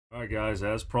Alright guys,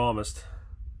 as promised,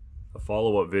 a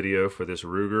follow-up video for this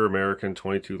Ruger American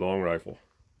 22 long rifle.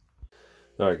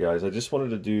 Alright guys, I just wanted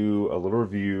to do a little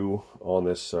review on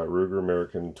this Ruger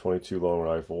American 22 long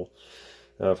rifle.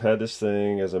 I've had this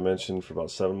thing, as I mentioned, for about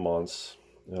 7 months.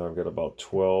 I've got about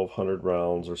 1,200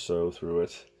 rounds or so through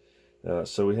it.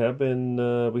 So we have been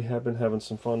having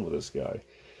some fun with this guy.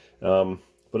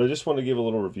 But I just want to give a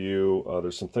little review.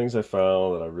 There's some things I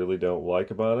found that I really don't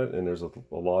like about it, and there's a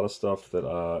lot of stuff that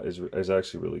is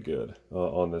actually really good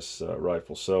on this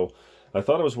rifle. So I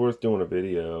thought it was worth doing a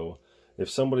video. If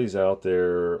somebody's out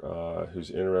there who's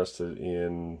interested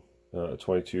in a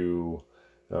 22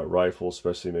 rifle,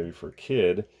 especially maybe for a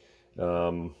kid, you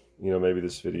know, maybe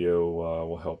this video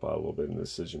will help out a little bit in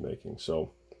decision making.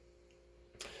 So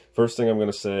first thing I'm going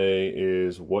to say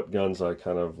is what guns I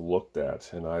kind of looked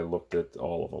at, and I looked at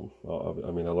all of them.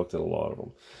 I mean, I looked at a lot of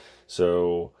them.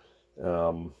 So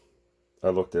I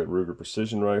looked at Ruger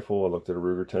Precision Rifle, I looked at a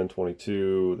Ruger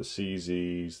 10/22, the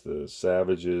CZs, the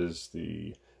Savages,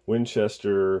 the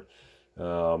Winchester.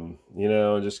 You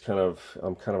know, just kind of,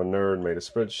 I'm kind of a nerd, made a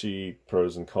spreadsheet,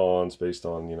 pros and cons based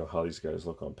on, you know, how these guys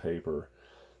look on paper.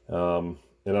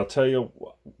 And I'll tell you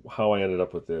how I ended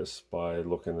up with this by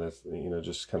looking at, you know,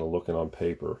 just kind of looking on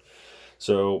paper.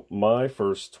 So my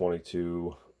first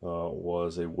 22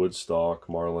 was a Woodstock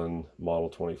Marlin Model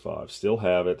 25. Still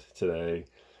have it today.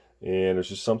 And there's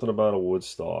just something about a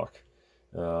Woodstock.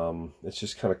 It's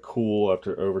just kind of cool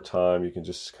over time. You can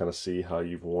just kind of see how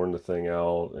you've worn the thing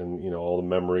out and, you know, all the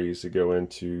memories that go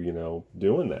into, you know,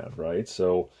 doing that, right?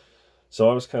 So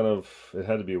I was kind of, it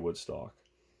had to be a Woodstock.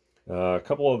 A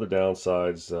couple other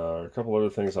downsides, a couple other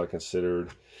things I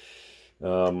considered.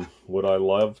 Would I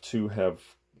love to have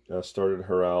started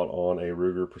her out on a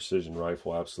Ruger Precision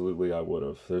rifle? Absolutely, I would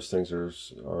have. Those things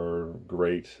are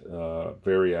great,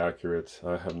 very accurate.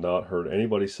 I have not heard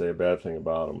anybody say a bad thing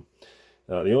about them.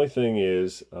 The only thing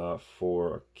is,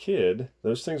 for a kid,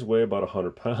 those things weigh about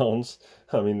 100 pounds.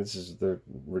 I mean, they're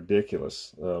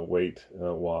ridiculous weight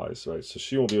wise, right? So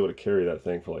she won't be able to carry that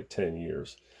thing for like 10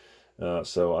 years.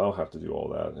 So I'll have to do all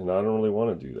that, and I don't really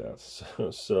want to do that.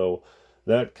 So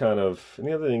that kind of, and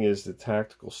the other thing is the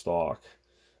tactical stock.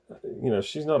 You know,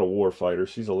 she's not a war fighter,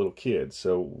 she's a little kid,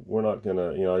 so we're not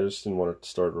gonna, you know, I just didn't want to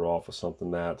start her off with something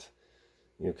that,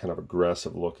 you know, kind of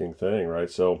aggressive looking thing,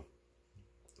 right? So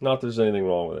not that there's anything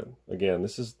wrong with it. Again,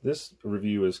 this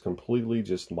review is completely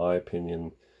just my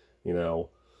opinion, you know,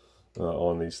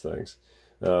 on these things.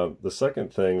 The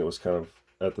second thing that was kind of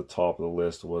at the top of the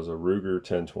list was a Ruger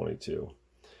 10/22.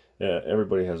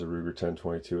 Everybody has a Ruger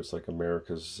 10/22. It's like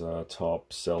America's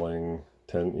top selling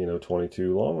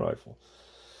 22 long rifle.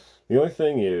 The only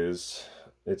thing is,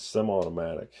 it's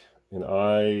semi-automatic, and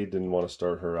I didn't want to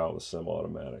start her out with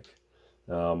semi-automatic.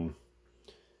 You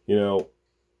know,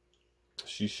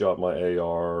 she shot my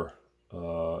AR,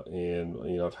 and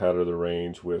you know, I've had her the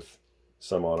range with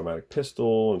semi-automatic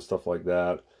pistol and stuff like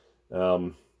that.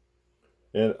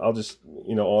 And I'll just,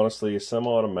 you know, honestly, a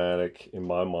semi-automatic, in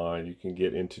my mind, you can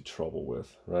get into trouble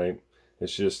with, right?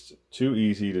 It's just too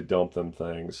easy to dump them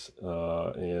things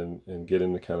and get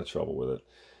into kind of trouble with it.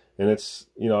 And it's,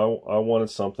 you know, I wanted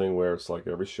something where it's like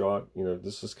every shot, you know,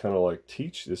 this is kind of like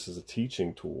this is a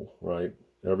teaching tool, right?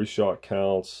 Every shot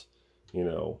counts, you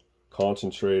know,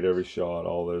 concentrate every shot,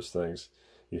 all those things.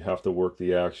 You have to work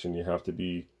the action, you have to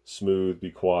be smooth,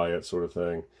 be quiet, sort of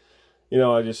thing. You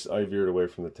know, I veered away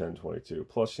from the 10/22.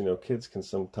 Plus, you know, kids can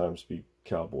sometimes be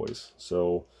cowboys.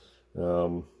 So,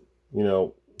 you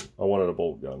know, I wanted a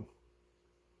bolt gun.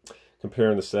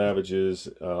 Comparing the Savages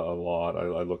a lot,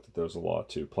 I looked at those a lot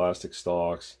too. Plastic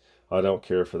stocks, I don't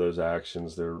care for those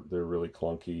actions. They're really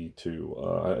clunky too.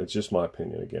 It's just my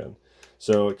opinion again.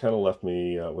 So it kind of left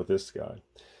me with this guy.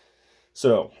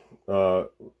 So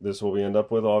this is what we end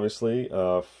up with, obviously.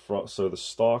 So the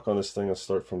stock on this thing, I'll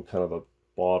start from kind of the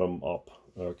bottom up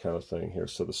kind of thing here.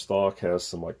 So the stock has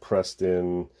some like pressed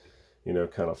in, you know,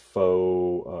 kind of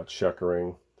faux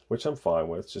checkering, which I'm fine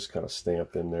with. It's just kind of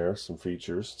stamped in there, some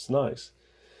features. It's nice.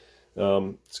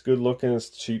 It's good looking. It's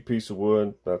a cheap piece of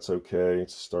wood. That's okay.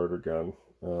 It's a starter gun.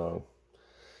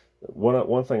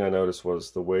 One thing I noticed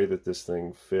was the way that this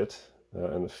thing fit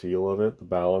and the feel of it, the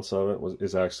balance of it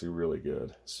is actually really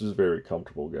good. This is a very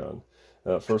comfortable gun.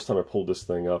 First time I pulled this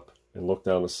thing up and looked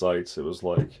down the sights, it was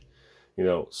like, you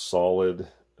know, solid,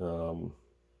 you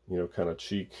know, kind of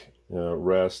cheek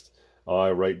rest,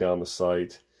 eye right down the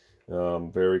sight.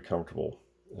 Very comfortable.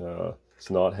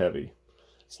 It's not heavy.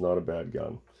 It's not a bad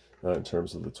gun in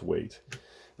terms of its weight.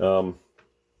 It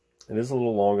is a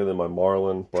little longer than my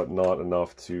Marlin, but not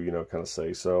enough to, you know, kind of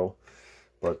say so.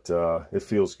 But it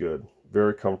feels good.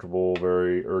 Very comfortable,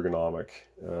 very ergonomic.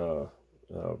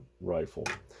 rifle.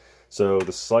 So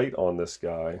the sight on this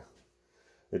guy,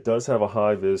 it does have a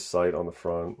high vis sight on the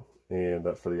front, and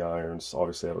that for the irons,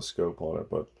 obviously have a scope on it,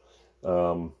 but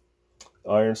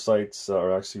iron sights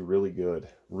are actually really good,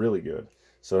 really good.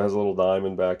 So it has a little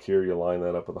diamond back here. You line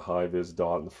that up with a high vis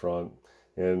dot in the front,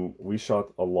 and we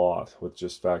shot a lot with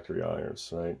just factory irons,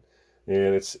 right?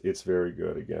 And it's very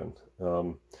good again.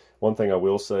 One thing I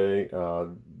will say,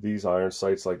 these iron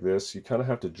sights like this, you kind of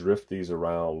have to drift these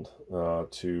around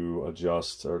to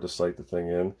adjust or to sight the thing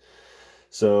in.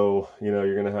 So, you know,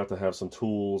 you're going to have some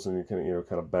tools, and you can, you know,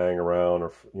 kind of bang around,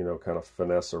 or, you know, kind of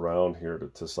finesse around here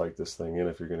to sight this thing in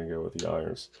if you're going to go with the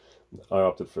irons. I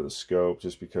opted for the scope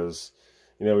just because,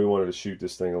 you know, we wanted to shoot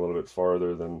this thing a little bit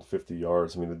farther than 50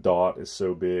 yards. I mean, the dot is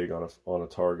so big on a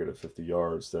target at 50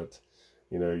 yards that,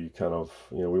 you know, you kind of,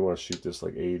 you know, we want to shoot this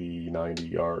like 80, 90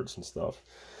 yards and stuff.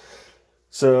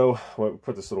 So we'll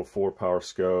put this little 4-power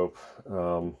scope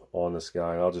on this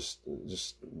guy, and I'll just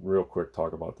real quick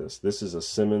talk about this. This is a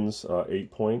Simmons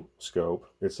 8-point scope.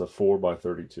 It's a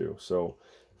 4x32, so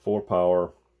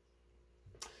 4-power.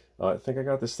 I think I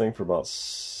got this thing for about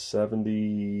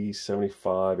 70,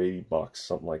 75, 80 bucks,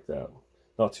 something like that.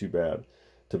 Not too bad.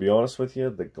 To be honest with you,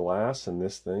 the glass in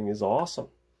this thing is awesome.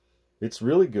 It's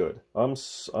really good. I'm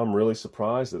really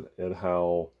surprised at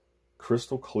how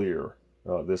crystal clear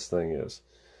this thing is.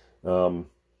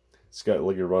 It's got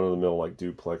like your run-of-the-mill like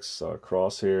duplex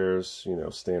crosshairs, you know,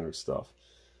 standard stuff.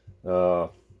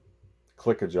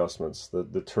 Click adjustments.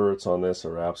 The turrets on this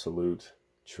are absolute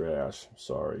trash.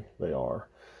 Sorry, they are.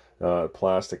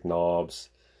 Plastic knobs.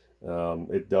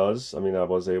 It does. I mean, I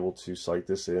was able to sight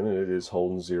this in, and it is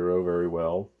holding 0 very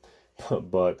well.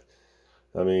 But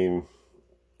I mean,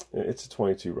 it's a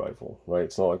 22 rifle, right?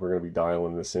 It's not like we're going to be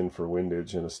dialing this in for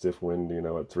windage in a stiff wind, you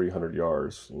know, at 300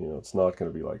 yards. You know, it's not going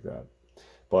to be like that.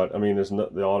 But I mean, there's no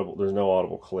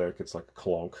audible click. It's like a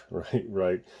clunk, right?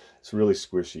 Right. It's really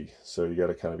squishy, so you got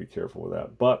to kind of be careful with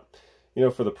that. But you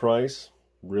know, for the price,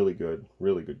 really good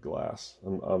glass.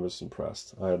 I'm just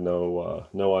impressed. I had no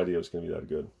idea it was going to be that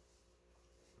good.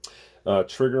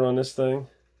 Trigger on this thing,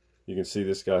 you can see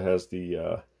this guy has the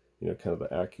you know, kind of the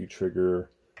AccuTrigger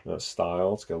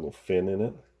style. It's got a little fin in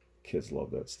it. Kids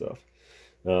love that stuff.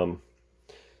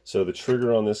 So the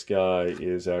trigger on this guy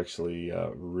is actually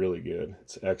really good.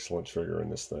 It's excellent trigger in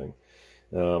this thing.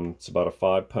 It's about a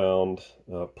 5-pound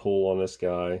pull on this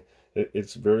guy.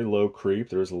 It's very low creep.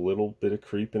 There's a little bit of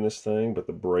creep in this thing, but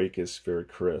the break is very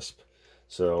crisp.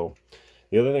 So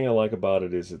the other thing I like about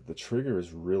it is that the trigger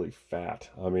is really fat.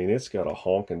 I mean, it's got a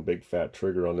honking big fat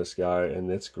trigger on this guy,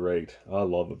 and it's great. I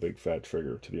love a big fat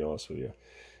trigger, to be honest with you.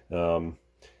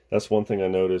 That's one thing I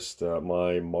noticed.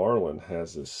 My Marlin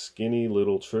has a skinny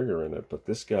little trigger in it, but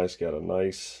this guy's got a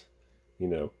nice, you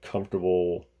know,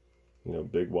 comfortable, you know,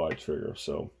 big wide trigger.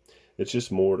 So it's just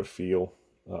more to feel.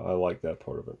 I like that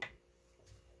part of it.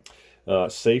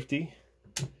 Safety.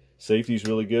 Safety's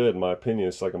really good, in my opinion.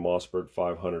 It's like a Mossberg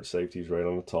 500. Safety's right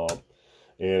on the top,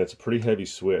 and it's a pretty heavy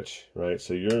switch, right?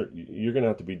 So you're gonna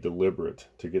have to be deliberate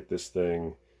to get this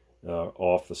thing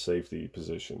off the safety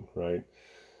position, right?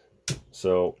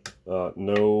 So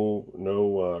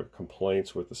no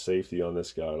complaints with the safety on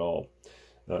this guy at all,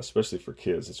 especially for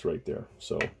kids. It's right there,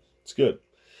 so it's good.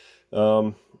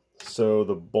 So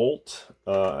the bolt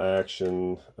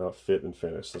action fit and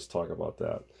finish. Let's talk about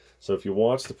that. So if you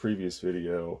watched the previous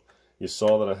video, you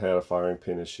saw that I had a firing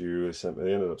pin issue.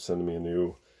 They ended up sending me a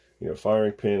new, you know,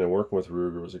 firing pin, and working with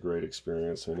Ruger was a great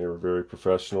experience. I mean, they were very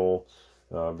professional,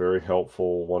 very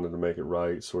helpful, wanted to make it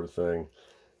right, sort of thing.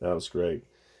 That was great.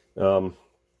 But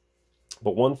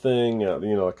one thing,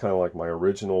 you know, kind of like my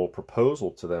original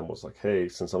proposal to them was like, hey,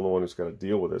 since I'm the one who's got to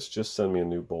deal with this, just send me a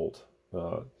new bolt,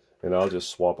 and I'll just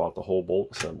swap out the whole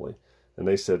bolt assembly. And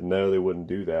they said no, they wouldn't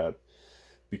do that,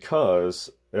 because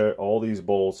all these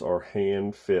bolts are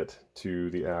hand fit to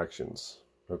the actions.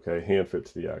 Okay, hand fit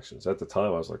to the actions. At the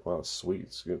time, I was like, wow, it's sweet.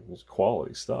 It's good. It's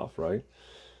quality stuff, right?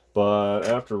 But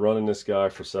after running this guy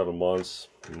for 7 months,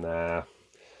 nah.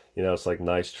 You know, it's like,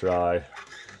 nice try.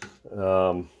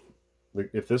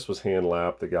 If this was hand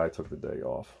lapped, the guy took the day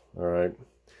off. All right.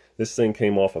 This thing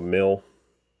came off a mill.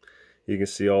 You can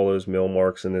see all those mill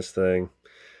marks in this thing.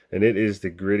 And it is the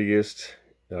grittiest,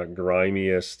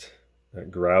 grimiest,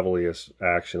 graveliest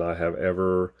action I have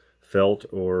ever felt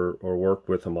or worked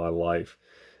with in my life.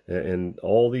 And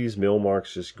all these mill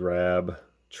marks just grab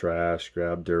trash,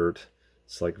 grab dirt.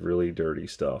 It's like really dirty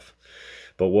stuff.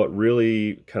 But what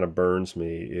really kind of burns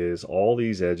me is all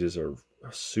these edges are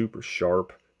super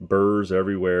sharp, burrs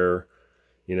everywhere.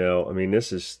 You know, I mean,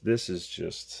 this is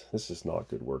not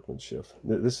good workmanship.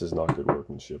 This is not good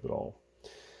workmanship at all.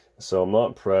 So I'm not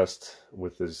impressed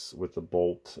with the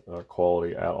bolt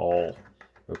quality at all,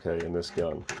 okay, in this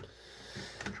gun.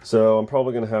 So I'm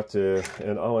probably going to have to,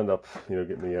 and I'll end up, you know,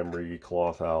 getting the emery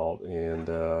cloth out and,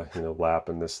 you know,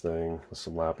 lapping this thing with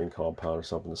some lapping compound or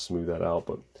something to smooth that out.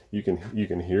 But you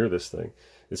can hear this thing.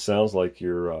 It sounds like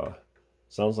you're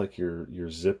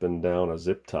zipping down a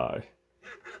zip tie.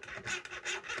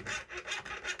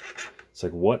 It's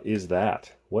like, what is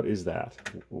that? What is that?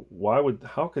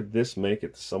 How could this make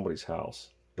it to somebody's house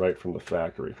right from the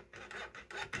factory?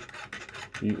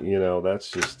 You know,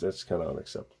 that's kind of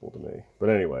unacceptable to me. But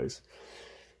anyways,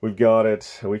 we've got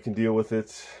it. We can deal with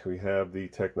it. We have the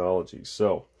technology.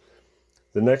 So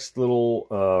the next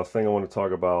little thing I want to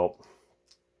talk about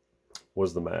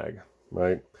was the mag,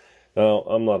 right? Now,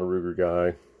 I'm not a Ruger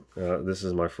guy. This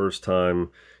is my first time,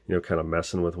 you know, kind of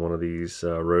messing with one of these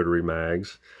rotary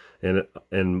mags.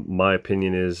 And my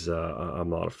opinion is I'm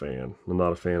not a fan. I'm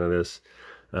not a fan of this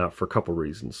for a couple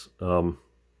reasons.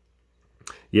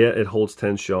 Yeah, it holds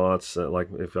 10 shots. Like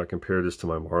if I compare this to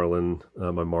my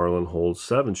Marlin holds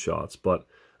 7 shots. But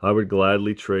I would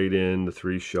gladly trade in the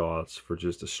 3 shots for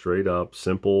just a straight up,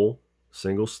 simple,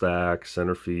 single stack,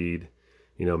 center feed,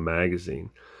 you know,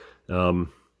 magazine.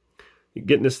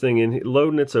 Getting this thing in,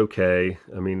 loading it's okay.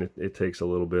 I mean, it takes a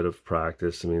little bit of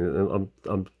practice. I mean,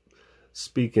 I'm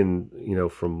speaking, you know,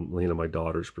 from, you know, my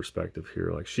daughter's perspective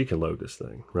here. Like, she can load this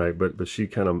thing, right? But she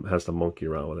kind of has to monkey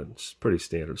around with it. It's pretty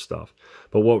standard stuff.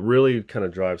 But what really kind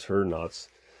of drives her nuts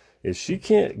is she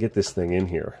can't get this thing in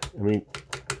here. I mean,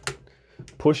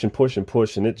 push and push and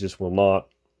push, and it just will not,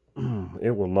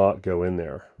 it will not go in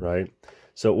there, right?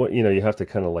 So what, you know, you have to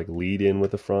kind of like lead in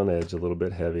with the front edge a little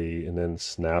bit heavy and then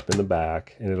snap in the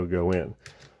back and it'll go in.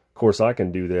 Of course, I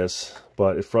can do this,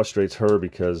 but it frustrates her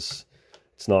because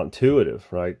it's not intuitive,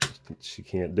 right? She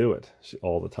can't do it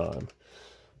all the time.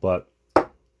 But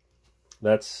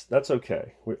that's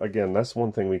okay. Again, that's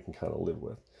one thing we can kind of live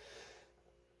with.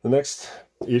 The next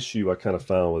issue I kind of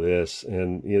found with this,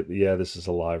 and yeah, this is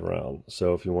a live round.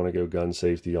 So if you want to go gun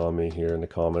safety on me here in the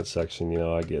comment section, you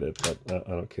know, I get it, but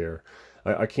I don't care.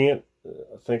 I can't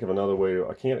think of another way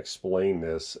I can't explain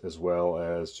this as well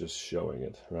as just showing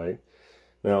it, right?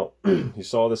 Now, you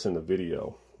saw this in the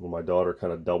video when my daughter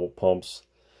kind of double pumps,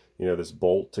 you know, this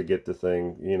bolt to get the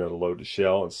thing, you know, to load the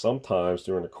shell. And sometimes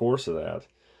during the course of that,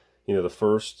 you know, the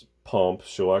first pump,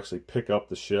 she'll actually pick up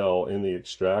the shell in the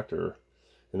extractor.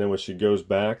 And then when she goes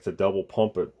back to double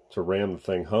pump it to ram the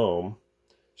thing home,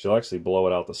 she'll actually blow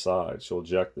it out the side. She'll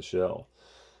eject the shell.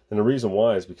 And the reason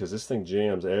why is because this thing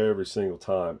jams every single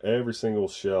time. Every single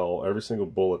shell, every single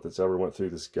bullet that's ever went through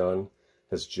this gun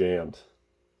has jammed.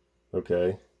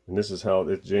 Okay? And this is how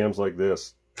it jams, like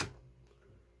this.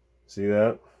 See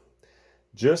that?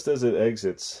 Just as it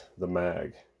exits the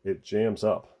mag, it jams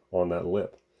up on that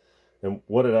lip. And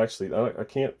what it actually, I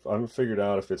haven't figured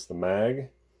out if it's the mag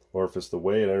or if it's the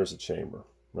way it enters the chamber,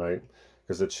 right?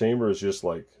 Because the chamber is just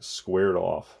like squared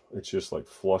off. It's just like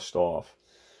flushed off.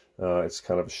 It's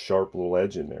kind of a sharp little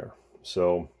edge in there.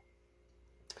 So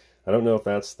I don't know if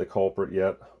that's the culprit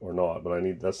yet or not, but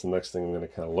that's the next thing I'm going to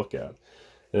kind of look at.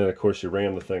 And then of course you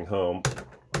ram the thing home,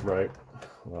 right?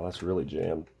 Well, that's really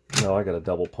jammed. Now I got to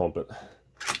double pump it.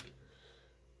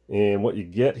 And what you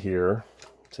get here,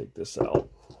 take this out.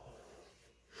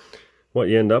 What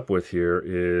you end up with here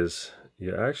is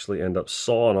you actually end up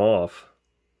sawing off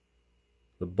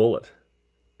the bullet.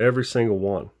 Every single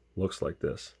one looks like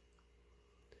this.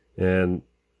 And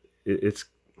it's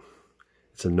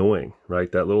annoying,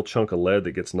 right? That little chunk of lead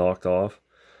that gets knocked off,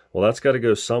 well, that's got to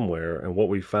go somewhere. And what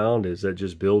we found is that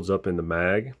just builds up in the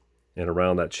mag and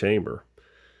around that chamber.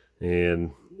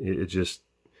 And it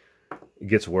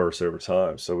gets worse over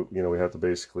time. So, you know, we have to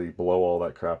basically blow all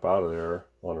that crap out of there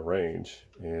on a range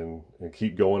and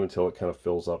keep going until it kind of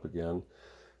fills up again.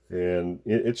 And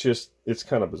it's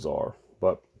kind of bizarre.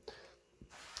 But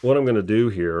what I'm going to do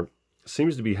here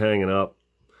seems to be hanging up.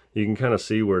 You can kind of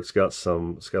see where it's got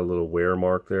a little wear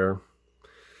mark there.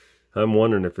 I'm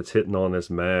wondering if it's hitting on this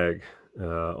mag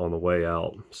on the way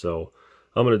out. So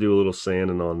I'm going to do a little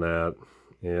sanding on that.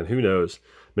 And who knows,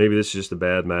 maybe this is just a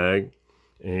bad mag.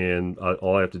 And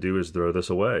all I have to do is throw this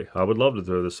away. I would love to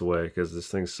throw this away because this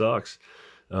thing sucks.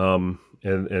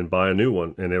 And buy a new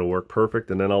one, and it'll work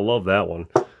perfect, and then I'll love that one.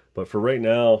 But for right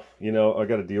now, you know, I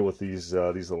got to deal with these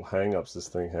little hang-ups this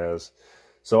thing has.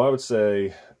 So I would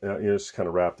say, you know, just kind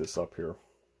of wrap this up here.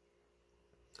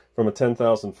 From a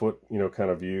 10,000 foot, you know,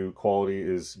 kind of view, quality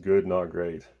is good, not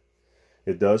great.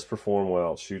 It does perform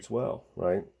well, it shoots well,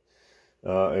 right?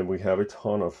 And we have a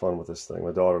ton of fun with this thing.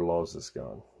 My daughter loves this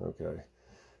gun, okay?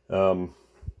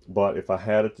 But if I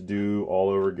had it to do all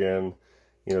over again,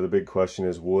 you know, the big question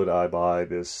is, would I buy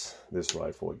this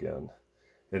rifle again?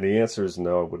 And the answer is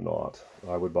no, I would not.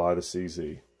 I would buy the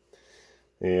CZ.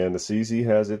 And the CZ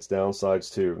has its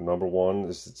downsides too. Number one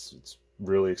is it's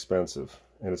really expensive,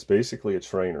 and it's basically a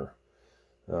trainer.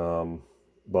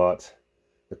 But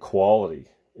the quality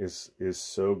is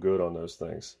so good on those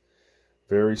things.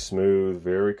 Very smooth,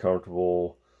 very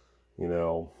comfortable. You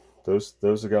know, those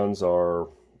guns are,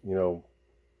 you know,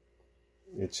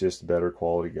 it's just a better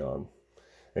quality gun.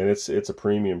 And it's a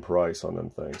premium price on them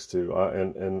things too.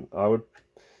 And I would,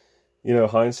 you know,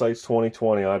 hindsight's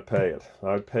 20/20. I'd pay it.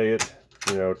 I'd pay it,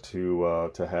 you know,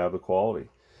 to have the quality,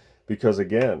 because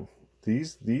again,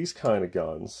 these kind of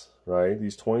guns, right?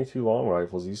 These 22 long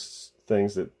rifles, these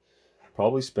things that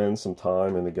probably spend some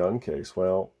time in the gun case.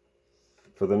 Well,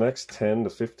 for the next 10 to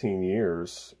 15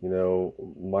 years, you know,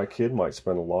 my kid might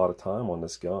spend a lot of time on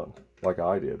this gun, like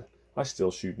I did. I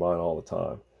still shoot mine all the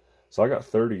time. So I got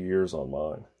 30 years on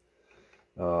mine.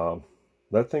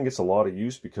 That thing gets a lot of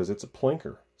use because it's a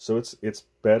plinker. So it's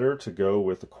better to go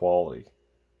with the quality.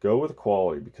 Go with the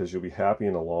quality because you'll be happy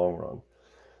in the long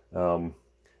run.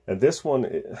 And this one,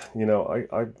 you know,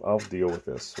 I'll deal with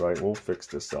this, right? We'll fix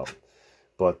this up.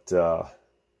 But,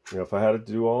 you know, if I had to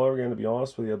do all over again, to be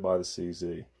honest with you, I'd buy the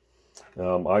CZ.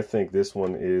 I think this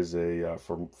one is a,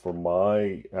 for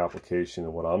my application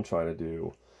and what I'm trying to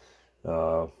do,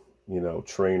 you know,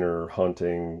 trainer,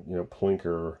 hunting, you know,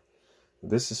 plinker.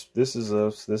 This is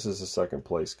a second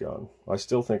place gun. I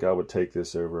still think I would take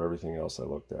this over everything else I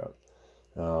looked at.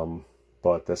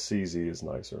 But the CZ is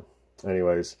nicer.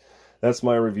 Anyways, that's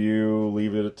my review.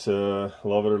 Leave it,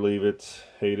 love it or leave it,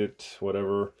 hate it,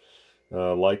 whatever.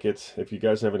 Like it. If you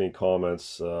guys have any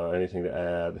comments, anything to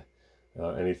add,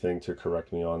 anything to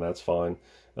correct me on, that's fine.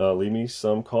 Leave me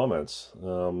some comments.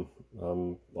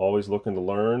 I'm always looking to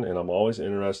learn, and I'm always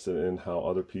interested in how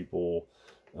other people,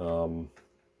 you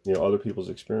know, other people's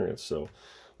experience. So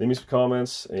leave me some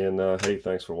comments, and hey,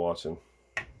 thanks for watching.